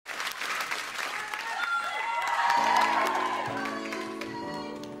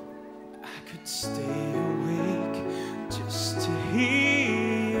could stay awake just to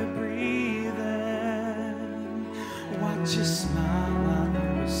hear you breathing. Watch you smile while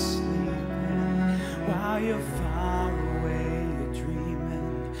you're sleeping, while you're far away, you're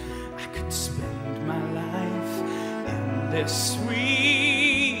dreaming. I could spend my life in this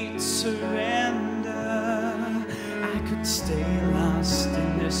sweet surrender. I could stay lost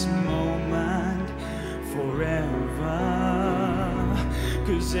in this moment forever.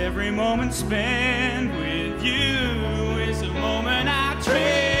 'Cause every moment spent with you is a moment I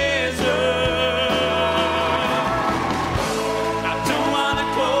treasure. I don't wanna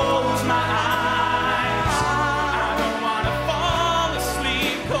close my eyes, I don't wanna fall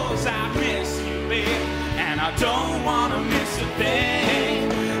asleep, 'cause I miss you, babe, and I don't wanna miss a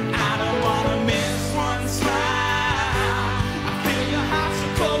thing. I don't wanna miss one smile. I feel your heart so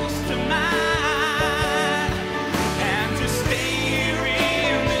close to mine, and to stay here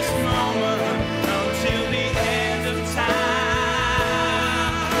in this moment until the end of time.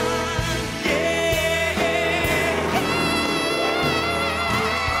 Yeah.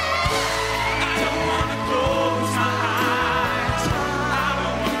 I don't wanna close my eyes, I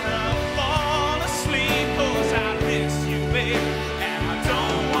don't wanna fall asleep, 'cause I miss you, babe, and I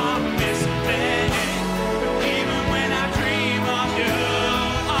don't wanna miss a thing. Even when I dream of you,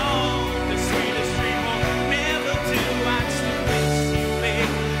 oh, the sweetest dream will never do. I still miss you,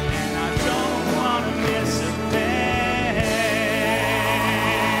 babe, and I don't wanna miss a thing.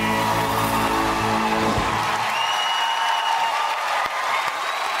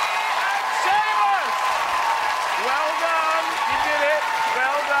 Seamus! Well done. You did it.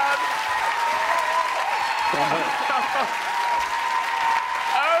 Well done.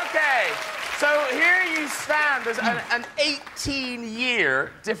 Okay. So here you stand. There's an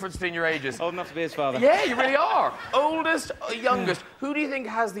 18-year difference between your ages. Old enough to be his father. Yeah, you really are. Oldest or youngest. Who do you think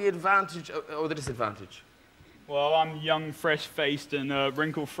has the advantage or the disadvantage? Well, I'm young, fresh-faced, and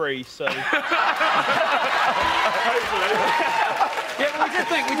wrinkle-free, so... Yeah, but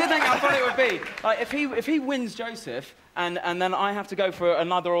we did think how funny it would be. Like, if he wins Joseph, and then I have to go for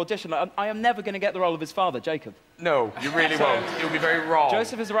another audition, I am never going to get the role of his father, Jacob. No, you really won't. You'll be very wrong.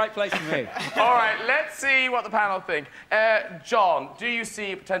 Joseph is the right place for me. All right, let's see what the panel think. John, do you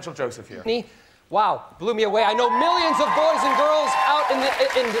see potential Joseph here? Wow, blew me away. I know millions of boys and girls out in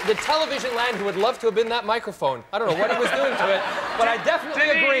the television land who would love to have been that microphone. I don't know what he was doing to it, but I definitely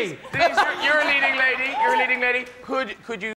agree. Denise, you're a leading lady. You're a leading lady. Could you